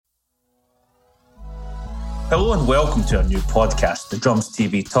Hello and welcome to our new podcast, The Drums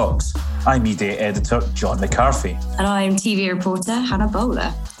TV Talks. I'm media editor John McCarthy. And I'm TV reporter Hannah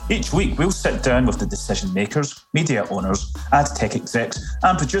Bowler. Each week we'll sit down with the decision makers, media owners, ad tech execs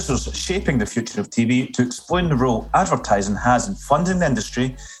and producers shaping the future of TV to explain the role advertising has in funding the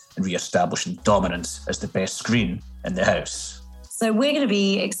industry and re-establishing dominance as the best screen in the house. So we're going to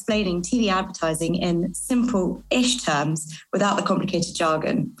be explaining TV advertising in simple-ish terms without the complicated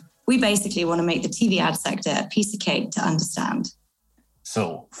jargon. We basically want to make the TV ad sector a piece of cake to understand.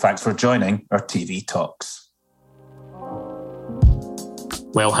 So, thanks for joining our TV Talks.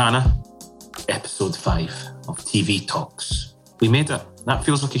 Well, Hannah, episode 5 of TV Talks. We made it. That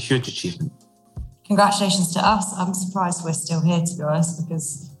feels like a huge achievement. Congratulations to us. I'm surprised we're still here, to be honest,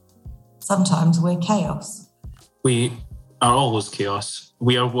 because sometimes we're chaos. We are always chaos.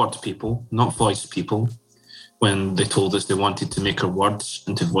 We are word people, not voice people. When they told us they wanted to make our words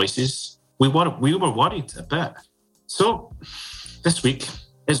into voices, we were worried a bit. So, this week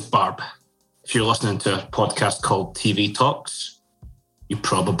is Barb. If you're listening to a podcast called TV Talks, you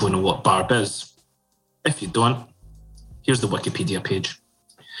probably know what Barb is. If you don't, here's the Wikipedia page.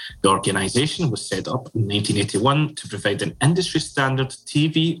 The organisation was set up in 1981 to provide an industry-standard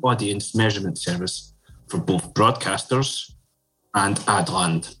TV audience measurement service for both broadcasters and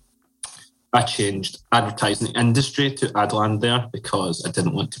Adland. I changed advertising industry to Adland there because I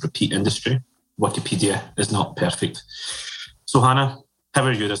didn't want to repeat industry. Wikipedia is not perfect. So, Hannah, how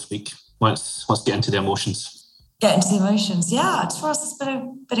are you this week? Let's get into the emotions. Get into the emotions. Yeah, for us, it's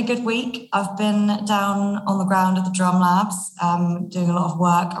been a good week. I've been down on the ground at the Drum Labs, doing a lot of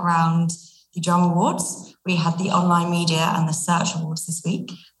work around the Drum Awards. We had the Online Media and the Search Awards this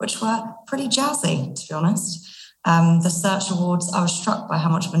week, which were pretty jazzy, to be honest. The Search Awards, I was struck by how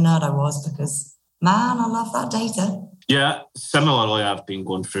much of a nerd I was because, man, I love that data. Yeah, similarly, I've been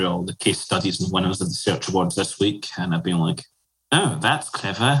going through all the case studies and winners of the Search Awards this week, and I've been like, oh, that's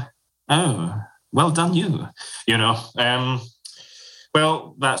clever. Oh, well done you. You know,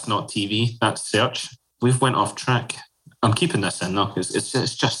 well, that's not TV, that's Search. We've went off track. I'm keeping this in though, because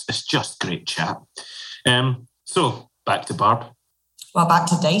it's just great chat. So, back to Barb. Well, back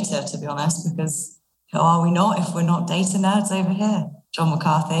to data, to be honest, because who are we not if we're not data nerds over here, John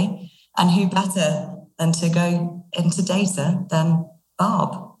McCarthy? And who better than to go into data than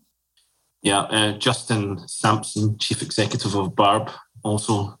Barb? Yeah, Justin Sampson, Chief Executive of Barb,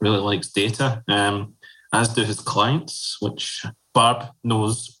 also really likes data, as do his clients, which Barb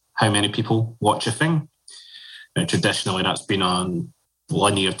knows how many people watch a thing. Traditionally, that's been on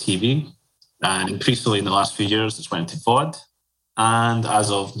linear TV, and increasingly in the last few years, it's went to VOD. And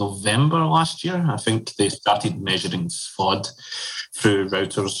as of November last year, I think they started measuring SVOD through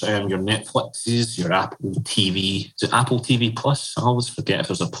routers, your Netflixes, your Apple TV. Is it Apple TV Plus? I always forget if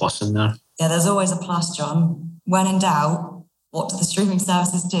there's a plus in there. Yeah, there's always a plus, John. When in doubt, what do the streaming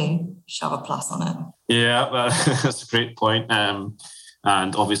services do? Shove a plus on it. Yeah, that's a great point. And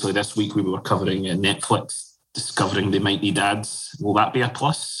obviously this week we were covering Netflix discovering they might need ads. Will that be a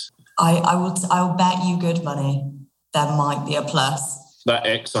plus? I will bet you good money there might be a plus. That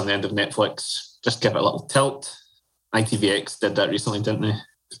X on the end of Netflix, just give it a little tilt. ITVX did that recently, didn't they?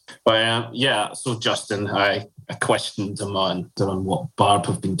 But yeah, so Justin, I questioned him on what Barb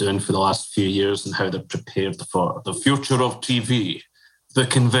have been doing for the last few years and how they're prepared for the future of TV, the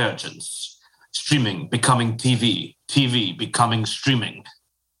convergence, streaming becoming TV, TV becoming streaming.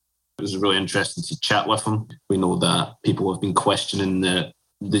 It was really interesting to chat with him. We know that people have been questioning the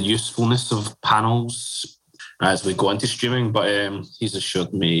usefulness of panels as we go into streaming, but he's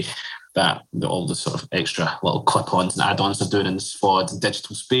assured me that all the sort of extra little clip-ons and add-ons they're doing in the SVOD and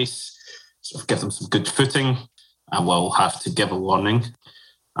digital space sort of give them some good footing. I will have to give a warning.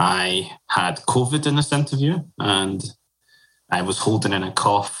 I had COVID in this interview and I was holding in a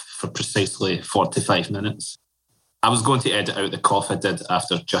cough for precisely 45 minutes. I was going to edit out the cough I did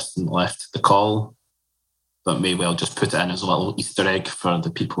after Justin left the call, but may well just put it in as a little Easter egg for the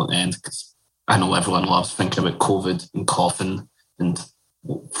people at the end, because I know everyone loves thinking about COVID and coughing and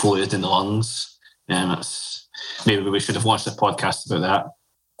fluid in the lungs. Maybe we should have watched a podcast about that.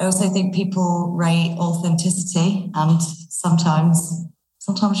 I also think people rate authenticity, and sometimes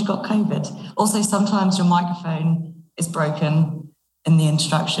you got COVID. Also, sometimes your microphone is broken in the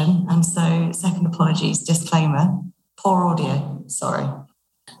instruction, and so second apologies, disclaimer, poor audio, sorry.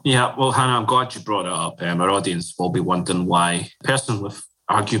 Yeah, well, Hannah, I'm glad you brought it up. Our audience will be wondering why a person with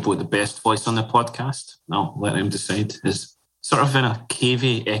arguably the best voice on the podcast, I'll let them decide, is sort of in a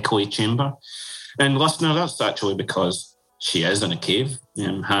cavey, echoey chamber. And listener, that's actually because she is in a cave.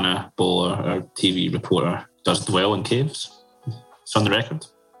 Hannah Bowler, our TV reporter, does dwell in caves. It's on the record.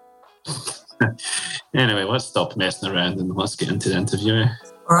 Anyway, let's stop messing around and let's get into the interview.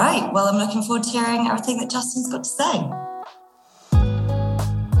 All right. Well, I'm looking forward to hearing everything that Justin's got to say.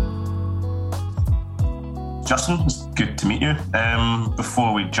 Justin, it's good to meet you.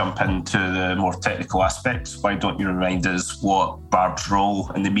 Before we jump into the more technical aspects, why don't you remind us what Barb's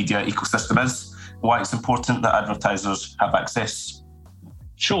role in the media ecosystem is, why it's important that advertisers have access?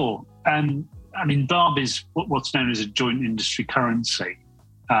 Sure. Barb is what's known as a joint industry currency.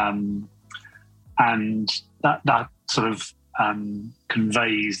 And that sort of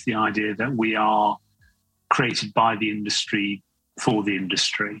conveys the idea that we are created by the industry for the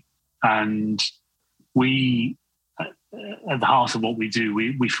industry. And we, at the heart of what we do,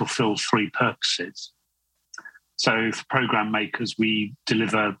 we fulfill three purposes. So for program makers, we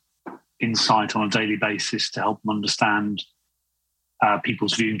deliver insight on a daily basis to help them understand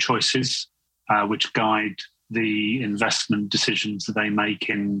people's viewing choices, which guide the investment decisions that they make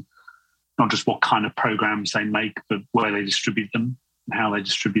in not just what kind of programs they make, but where they distribute them and how they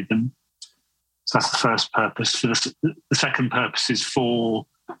distribute them. So that's the first purpose. So the second purpose is for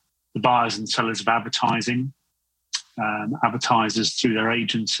the buyers and sellers of advertising, advertisers through their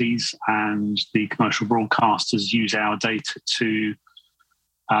agencies and the commercial broadcasters use our data to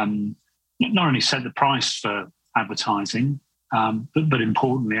not only set the price for advertising, but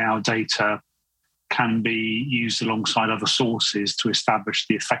importantly, our data can be used alongside other sources to establish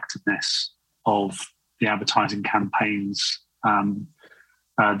the effectiveness of the advertising campaigns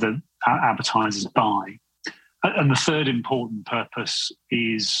that advertisers buy. And the third important purpose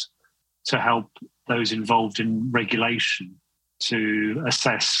is to help those involved in regulation to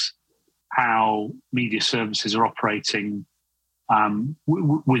assess how media services are operating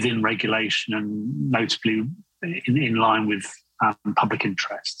within regulation and notably in line with public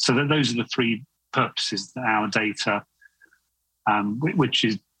interest. So those are the three purposes that our data, which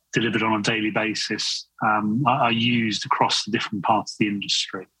is delivered on a daily basis, are used across the different parts of the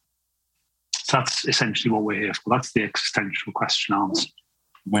industry. So that's essentially what we're here for. That's the existential question answered.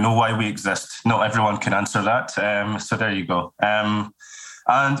 We know why we exist. Not everyone can answer that. So there you go. And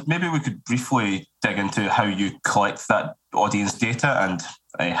maybe we could briefly dig into how you collect that audience data and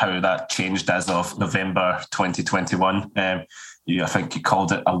how that changed as of November 2021. I think you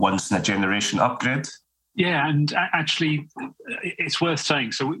called it a once-in-a-generation upgrade. Yeah, and actually, it's worth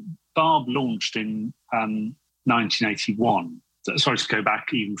saying. So Barb launched in 1981. Sorry to go back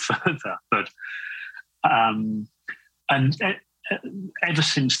even further, but ever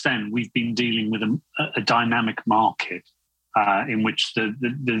since then, we've been dealing with a dynamic market in which the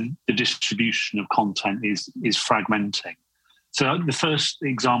distribution of content is fragmenting. So the first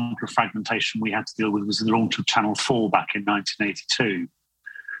example of fragmentation we had to deal with was the launch of Channel 4 back in 1982,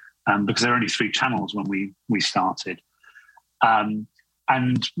 because there were only 3 channels when we started. And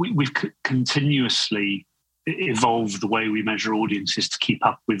we've continuously evolved the way we measure audiences to keep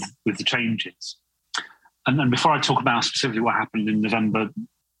up with the changes. And then before I talk about specifically what happened in November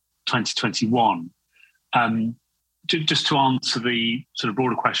 2021, just to answer the sort of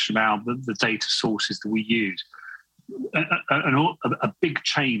broader question about the data sources that we use, a big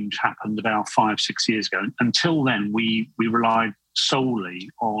change happened about 5-6 years ago. Until then, we relied solely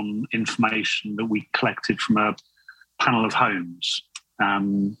on information that we collected from a panel of homes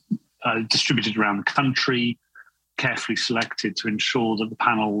distributed around the country, carefully selected to ensure that the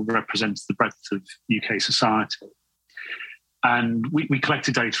panel represents the breadth of UK society. And we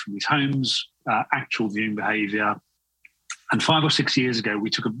collected data from these homes, actual viewing behaviour. And 5 or 6 years ago, we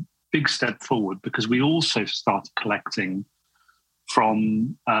took a big step forward because we also started collecting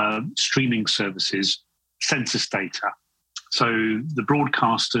from streaming services census data. So the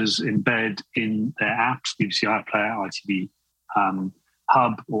broadcasters embed in their apps, BBC iPlayer, ITV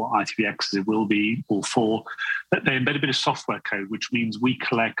Hub, or ITVX as it will be, all 4, they embed a bit of software code, which means we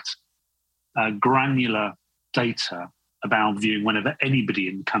collect granular data about viewing whenever anybody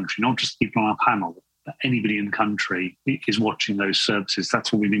in the country, not just people on our panel, but anybody in the country is watching those services.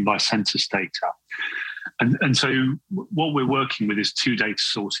 That's what we mean by census data. And so what we're working with is 2 data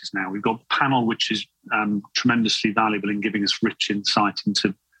sources now. We've got the panel, which is tremendously valuable in giving us rich insight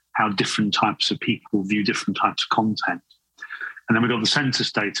into how different types of people view different types of content. And then we've got the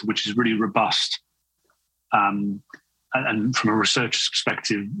census data, which is really robust. And from a researcher's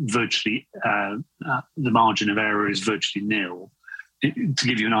perspective, virtually the margin of error is virtually nil. To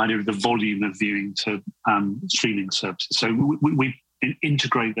give you an idea of the volume of viewing to streaming services. So we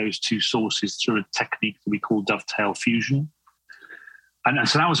integrate those 2 sources through a technique that we call dovetail fusion. And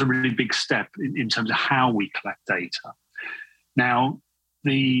so that was a really big step in terms of how we collect data. Now,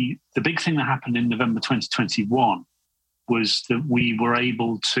 the big thing that happened in November 2021 was that we were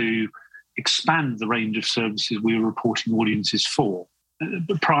able to expand the range of services we were reporting audiences for.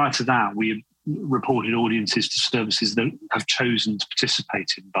 But prior to that, we had reported audiences to services that have chosen to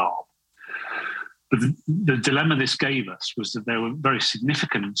participate in Barb. But the dilemma this gave us was that there were very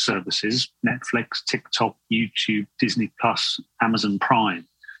significant services, Netflix, TikTok, YouTube, Disney+, Amazon Prime,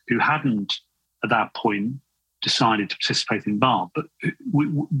 who hadn't at that point decided to participate in Barb,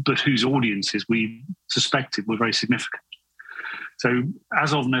 but whose audiences we suspected were very significant. So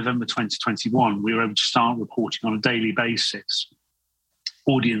as of November 2021, we were able to start reporting on a daily basis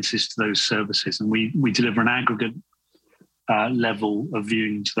audiences to those services, and we deliver an aggregate level of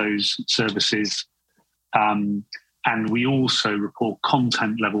viewing to those services. And we also report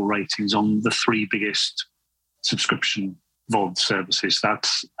content level ratings on the three biggest subscription VOD services.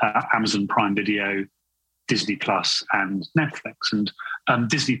 That's Amazon Prime Video, Disney Plus, and Netflix. And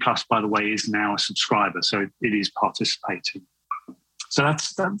Disney Plus, by the way, is now a subscriber, so it is participating. So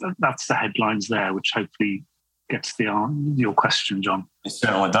that's the headlines there, which hopefully gets your question, John. It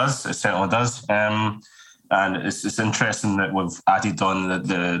certainly does. And it's interesting that we've added on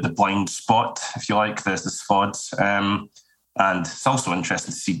the blind spot, if you like, the SVODs. And it's also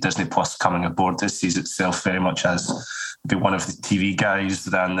interesting to see Disney Plus coming aboard. It sees itself very much as maybe one of the TV guys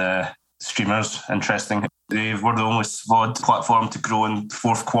than the streamers. Interesting. They were the only SVOD platform to grow in the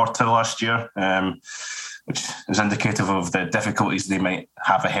fourth quarter last year, which is indicative of the difficulties they might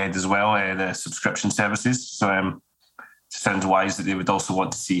have ahead as well, the subscription services. So it sounds wise that they would also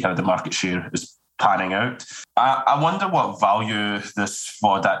want to see how the market share is panning out. I wonder what value this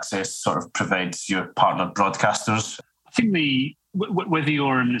VOD access sort of provides your partner broadcasters. I think whether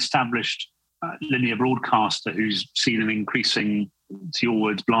you're an established linear broadcaster who's seen an increasing, to your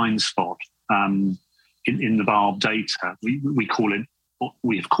words, blind spot in the Barb data, we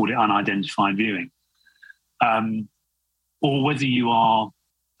have called it unidentified viewing, or whether you are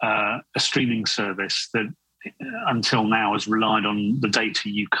a streaming service that until now has relied on the data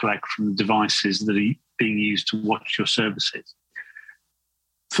you collect from the devices that are being used to watch your services.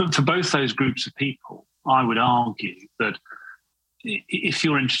 For both those groups of people, I would argue that if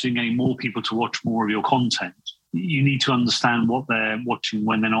you're interested in getting more people to watch more of your content, you need to understand what they're watching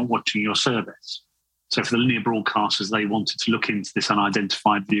when they're not watching your service. So for the linear broadcasters, they wanted to look into this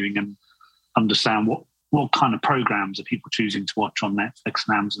unidentified viewing and understand what kind of programs are people choosing to watch on Netflix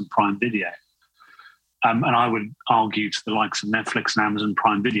and Amazon Prime Video. And I would argue to the likes of Netflix and Amazon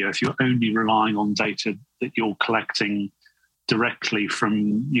Prime Video, if you're only relying on data that you're collecting directly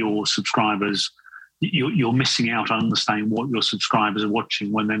from your subscribers, you're missing out on understanding what your subscribers are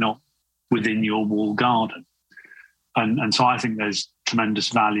watching when they're not within your walled garden. And so I think there's tremendous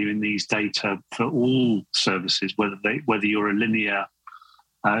value in these data for all services, whether you're a linear,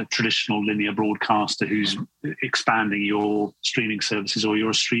 traditional linear broadcaster who's expanding your streaming services, or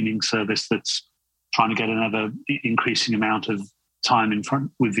you're a streaming service that's trying to get another increasing amount of time in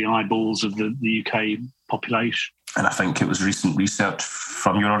front with the eyeballs of the UK population. And I think it was recent research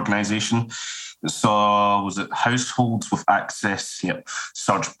from your organisation that saw, was it households with access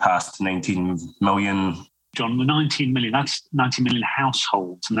surged past 19 million. John, the 19 million, that's 19 million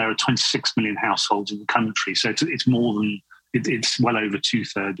households, and there are 26 million households in the country. So it's more than, it's well over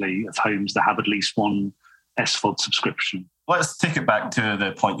 2/3 of homes that have at least one SVOD subscription. Let's take it back to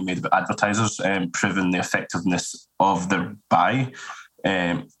the point you made about advertisers proving the effectiveness of their buy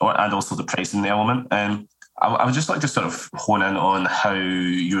and also the pricing element. I would just like to sort of hone in on how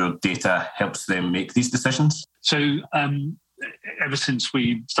your data helps them make these decisions. So ever since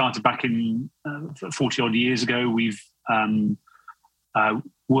we started back in 40 odd years ago, we've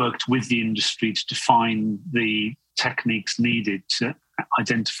worked with the industry to define the techniques needed to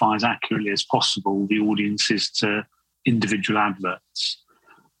identify as accurately as possible the audiences to individual adverts.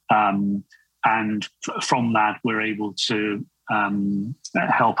 And from that, we're able to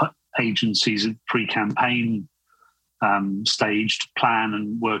help agencies at pre-campaign stage to plan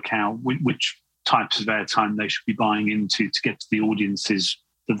and work out which types of airtime they should be buying into to get to the audiences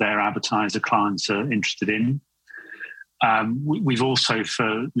that their advertiser clients are interested in. We've also,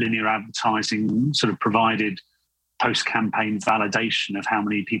 for linear advertising, sort of provided post-campaign validation of how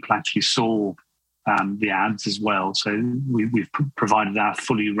many people actually saw the ads as well. So we've provided our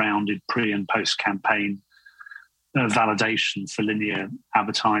fully rounded pre- and post-campaign validation for linear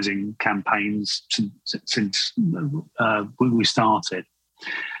advertising campaigns since we started.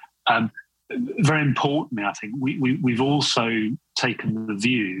 Very importantly, I think we've also taken the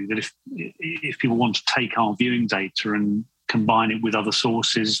view that if people want to take our viewing data and combine it with other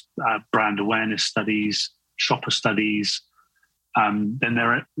sources, brand awareness studies, shopper studies, then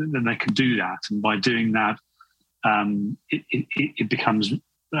they can do that. And by doing that, it becomes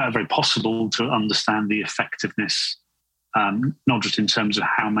very possible to understand the effectiveness, not just in terms of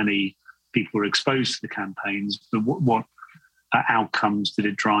how many people were exposed to the campaigns, but what outcomes did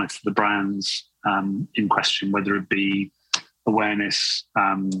it drive for the brands in question, whether it be awareness,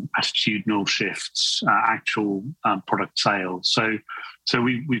 attitudinal shifts, actual product sales. So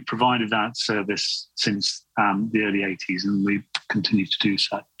we've provided that service since the early 80s, and we continue to do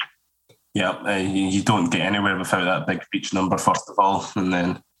so. Yeah, you don't get anywhere without that big reach number, first of all, and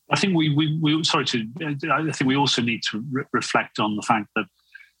then I think I think we also need to reflect on the fact that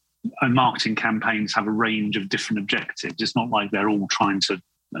marketing campaigns have a range of different objectives. It's not like they're all trying to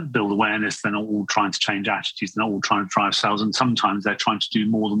build awareness, they're not all trying to change attitudes, they're not all trying to drive sales, and sometimes they're trying to do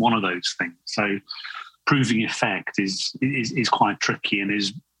more than one of those things. So proving effect is quite tricky and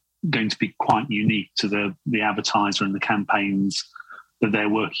is going to be quite unique to the advertiser and the campaigns that they're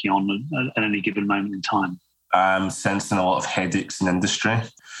working on at any given moment in time. I'm sensing a lot of headaches in industry.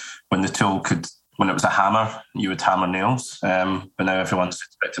 When it was a hammer, you would hammer nails, but now everyone's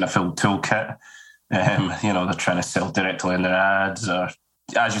expecting a full toolkit. They're trying to sell directly in their ads, or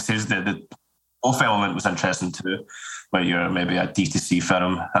as you say, the off element was interesting too, where you're maybe a D2C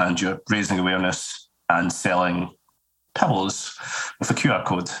firm and you're raising awareness and selling pillows with a QR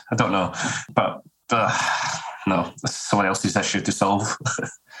code. I don't know, but no, that's someone else's issue to solve.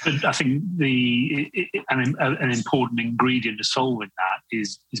 But I think an important ingredient to solving that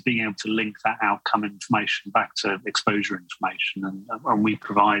is being able to link that outcome information back to exposure information, and we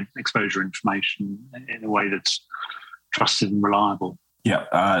provide exposure information in a way that's trusted and reliable. Yeah,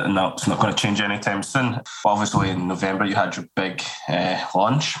 and that's not going to change anytime soon. Obviously, in November, you had your big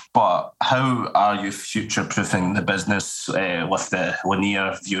launch, but how are you future-proofing the business with the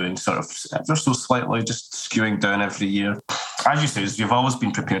linear viewing sort of ever so slightly just skewing down every year? As you say, you've always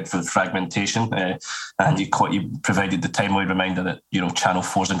been prepared for the fragmentation, and you provided the timely reminder that Channel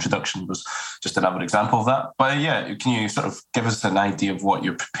 4's introduction was just another example of that. But yeah, can you sort of give us an idea of what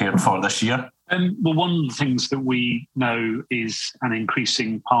you're prepared for this year? Well, one of the things that we know is an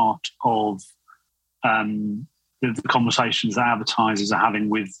increasing part of the conversations that advertisers are having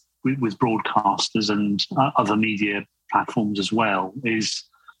with broadcasters and other media platforms as well is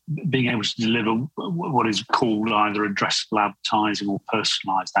being able to deliver what is called either addressable advertising or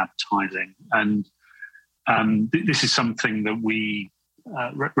personalised advertising. And this is something that we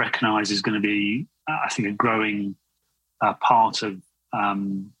recognise is going to be, I think, a growing part of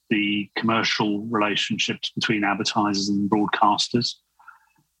the commercial relationships between advertisers and broadcasters,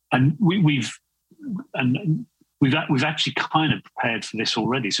 and we've actually kind of prepared for this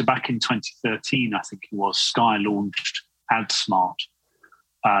already. So back in 2013, I think it was, Sky launched AdSmart,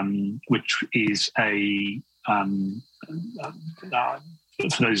 which is for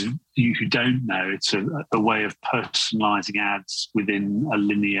those of you who don't know, it's a way of personalising ads within a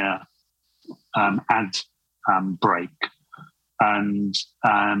linear ad break. And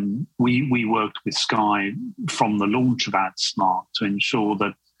we worked with Sky from the launch of AdSmart to ensure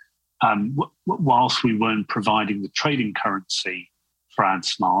that whilst we weren't providing the trading currency for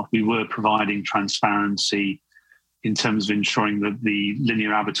AdSmart, we were providing transparency in terms of ensuring that the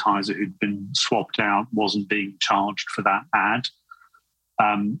linear advertiser who'd been swapped out wasn't being charged for that ad.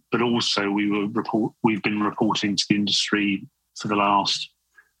 But also we've been reporting to the industry for the last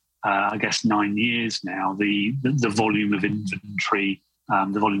 9 years now, the volume of inventory,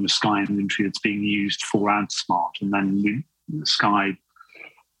 the volume of Sky inventory that's being used for AdSmart, and then Sky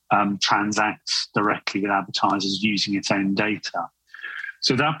transacts directly with advertisers using its own data.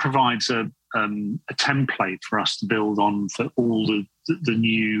 So that provides a template for us to build on for all the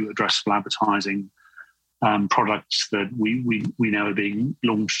new addressable advertising products that we know are being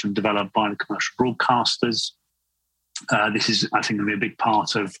launched and developed by the commercial broadcasters. This is, I think, going to be a big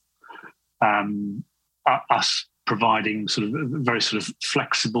part of us providing sort of very sort of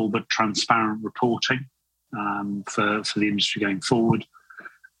flexible but transparent reporting for the industry going forward,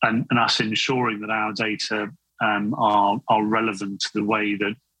 and us ensuring that our data are relevant to the way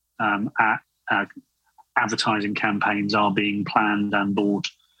that advertising campaigns are being planned and bought,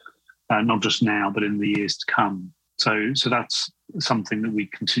 not just now but in the years to come. So that's something that we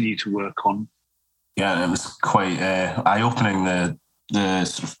continue to work on. Yeah, it was quite eye-opening, the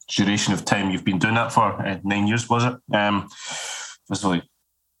sort of duration of time you've been doing that for. 9 years, was it? Obviously,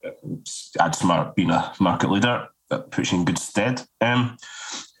 AdSmart being a market leader, that puts you in good stead.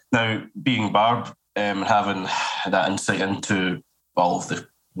 Now, being Barb, having that insight into all of the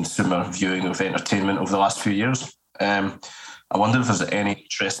consumer viewing of entertainment over the last few years, I wonder if there's any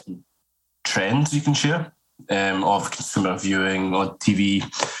interesting trends you can share of consumer viewing on TV,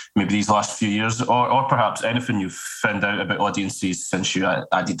 maybe these last few years, or perhaps anything you've found out about audiences since you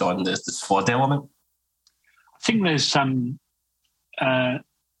added on this SVOD element? I think there's some.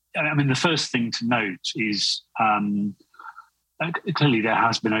 The first thing to note is clearly there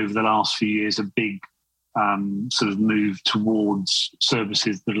has been over the last few years a big sort of move towards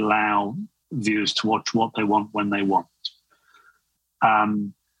services that allow viewers to watch what they want when they want.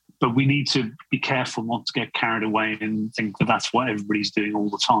 But we need to be careful not to get carried away and think that that's what everybody's doing all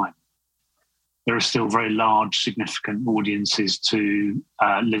the time. There are still very large, significant audiences to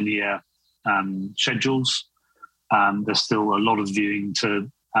linear schedules. There's still a lot of viewing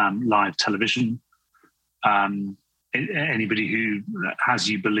to live television. Anybody who has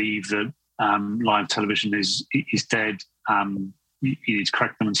you believe that live television is dead, you need to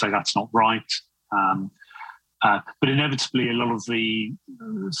correct them and say that's not right. But inevitably, a lot of the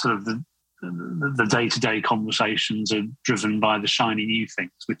sort of the day-to-day conversations are driven by the shiny new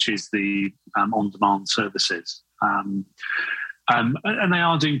things, which is the on-demand services, and they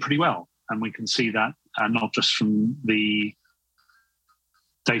are doing pretty well. And we can see that not just from the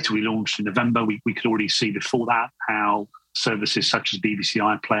data we launched in November. We could already see before that how services such as BBC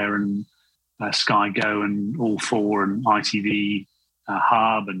iPlayer and Sky Go and All4 and ITV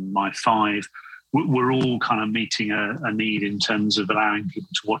Hub and My5 we're all kind of meeting a need in terms of allowing people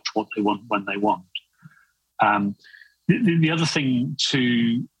to watch what they want when they want. The other thing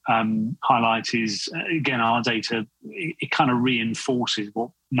to highlight is, again, our data, it kind of reinforces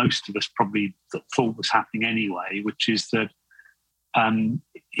what most of us probably thought was happening anyway, which is that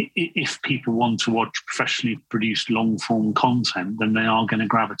if people want to watch professionally produced long-form content, then they are going to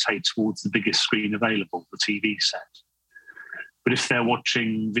gravitate towards the biggest screen available, the TV set. But if they're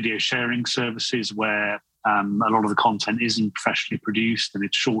watching video sharing services where a lot of the content isn't professionally produced and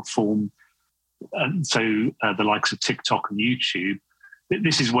it's short form, the likes of TikTok and YouTube,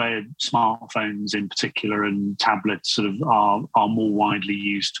 this is where smartphones in particular and tablets sort of are more widely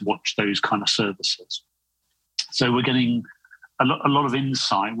used to watch those kind of services. So we're getting a lot of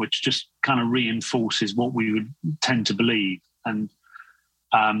insight, which just kind of reinforces what we would tend to believe. And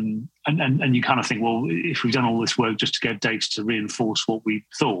you kind of think, well, if we've done all this work just to get data to reinforce what we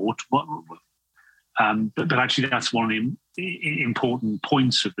thought, but actually that's one of the important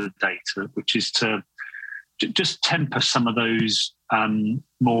points of the data, which is to just temper some of those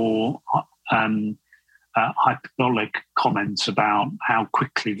more hyperbolic comments about how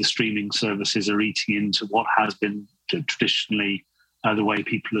quickly the streaming services are eating into what has been traditionally the way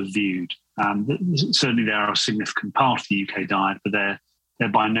people have viewed. Certainly they are a significant part of the UK diet, but they're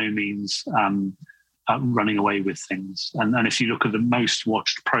by no means running away with things. And if you look at the most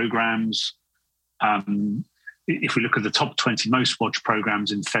watched programmes, if we look at the top 20 most watched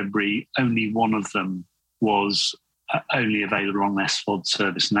programmes in February, only one of them was only available on an SVOD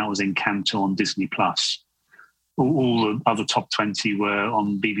service, and that was Encanto on Disney+. All the other top 20 were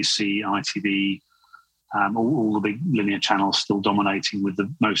on BBC, ITV, all the big linear channels still dominating with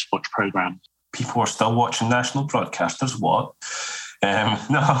the most watched programmes. People are still watching national broadcasters, what?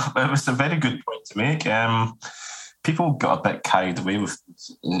 No, it was a very good point to make. People got a bit carried away with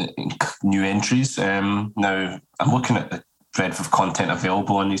new entries. Now, I'm looking at the breadth of content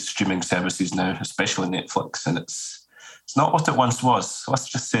available on these streaming services now, especially Netflix, and it's not what it once was. Let's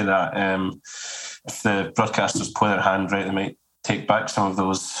just say that if the broadcasters play their hand right, they might take back some of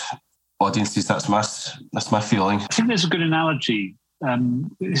those audiences. That's my feeling. I think there's a good analogy.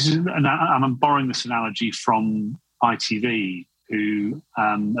 And I'm borrowing this analogy from ITV, who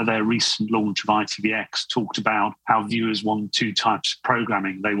at their recent launch of ITVX talked about how viewers want two types of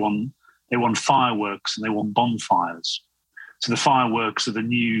programming. They want fireworks and they want bonfires. So the fireworks are the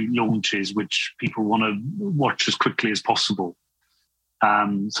new launches which people want to watch as quickly as possible.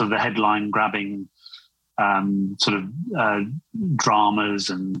 So the headline grabbing dramas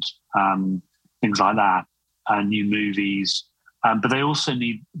and things like that, new movies. But they also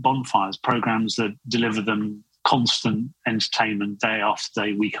need bonfires, programs that deliver them constant entertainment day after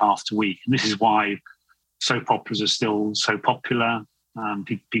day, week after week. And this is why soap operas are still so popular.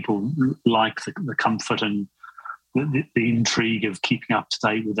 People like the comfort and the intrigue of keeping up to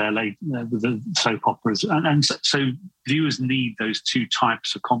date with with the soap operas. And so viewers need those two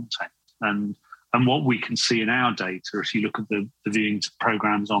types of content. And what we can see in our data, if you look at the viewing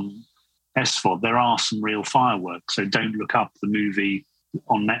programs on SVOD, there are some real fireworks. So don't look up the movie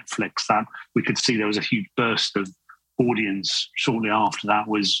on Netflix that we could see there was a huge burst of audience shortly after that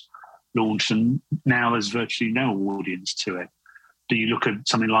was launched, and now there's virtually no audience to it. Do you look at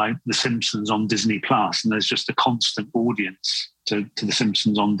something like The Simpsons on Disney Plus, and there's just a constant audience to The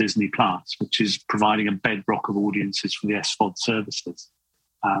Simpsons on Disney Plus, which is providing a bedrock of audiences for the SVOD services.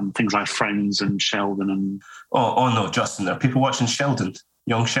 Things like Friends and Sheldon and... Oh no, Justin, there are people watching Sheldon,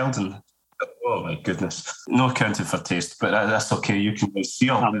 young Sheldon. Oh my goodness. No accounting for taste, but that's okay. You can see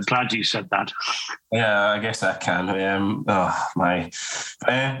all I'm glad you said that. Yeah, I guess I can.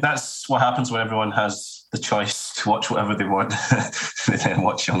 That's what happens when everyone has the choice to watch whatever they want. They then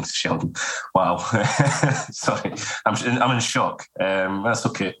watch young Sheldon. Wow. Sorry. I'm in shock. That's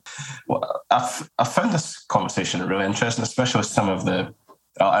okay. Well, I found this conversation really interesting, especially some of the...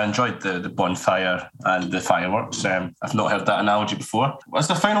 I enjoyed the bonfire and the fireworks. I've not heard that analogy before. As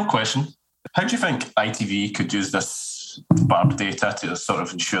the final question, how do you think ITV could use this Barb data to sort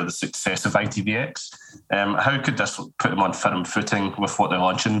of ensure the success of ITVX? How could this put them on firm footing with what they're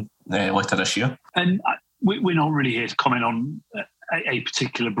launching later this year? And we're not really here to comment on a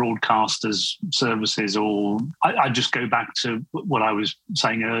particular broadcaster's services, or I just go back to what I was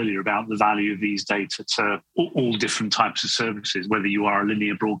saying earlier about the value of these data to all different types of services, whether you are a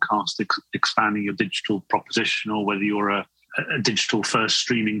linear broadcaster expanding your digital proposition, or whether you're a digital first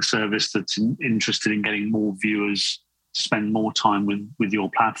streaming service that's interested in getting more viewers to spend more time with your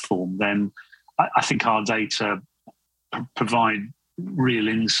platform. Then I think our data provide real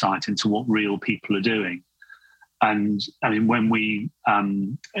insight into what real people are doing. And I mean, when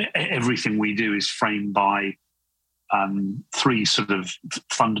everything we do is framed by three sort of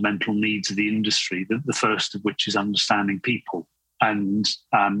fundamental needs of the industry, the first of which is understanding people. And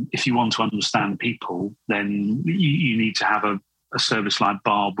if you want to understand people, then you need to have a service like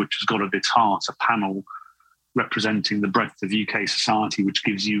Barb, which has got at its heart a panel representing the breadth of UK society, which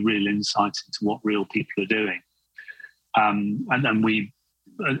gives you real insight into what real people are doing. And then we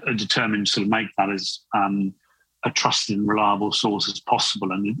are determined to sort of make that as a trusted and reliable source as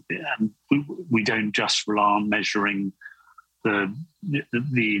possible. And we don't just rely on measuring the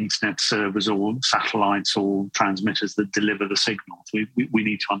internet servers or satellites or transmitters that deliver the signals. We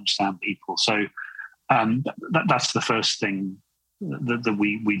need to understand people. So that's the first thing that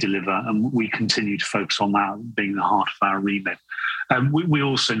we deliver, and we continue to focus on that being the heart of our remit. We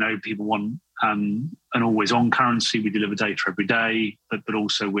also know people want an always-on currency. We deliver data every day, but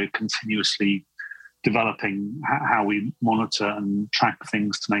also we're continuously developing how we monitor and track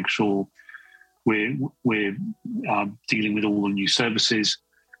things to make sure we're dealing with all the new services,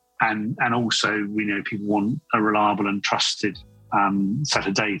 and also we know people want a reliable and trusted set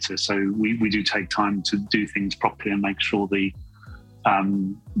of data. So we do take time to do things properly and make sure the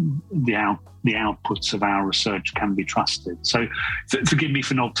outputs of our research can be trusted. So forgive me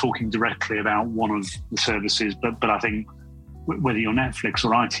for not talking directly about one of the services, but I think whether you're Netflix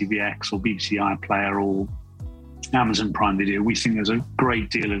or ITVX or BBC iPlayer or Amazon Prime Video, we think there's a great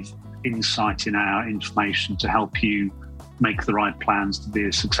deal of insight in our information to help you make the right plans to be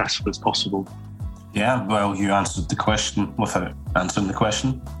as successful as possible. Yeah, well, you answered the question without answering the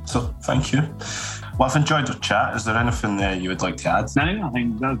question, so thank you. Well, I've enjoyed our chat. Is there anything there you would like to add? No, I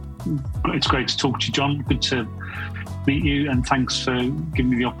think it's great to talk to you, John. Good to meet you, and thanks for giving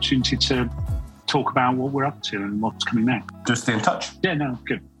me the opportunity to talk about what we're up to and what's coming next. Just stay in touch. Yeah, no,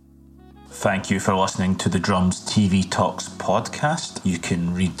 good. Thank you for listening to the Drums TV Talks podcast. You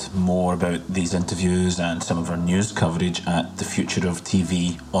can read more about these interviews and some of our news coverage at The Future of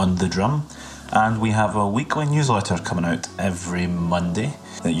TV on The Drum. And we have a weekly newsletter coming out every Monday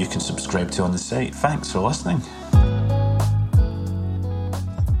that you can subscribe to on the site. Thanks for listening.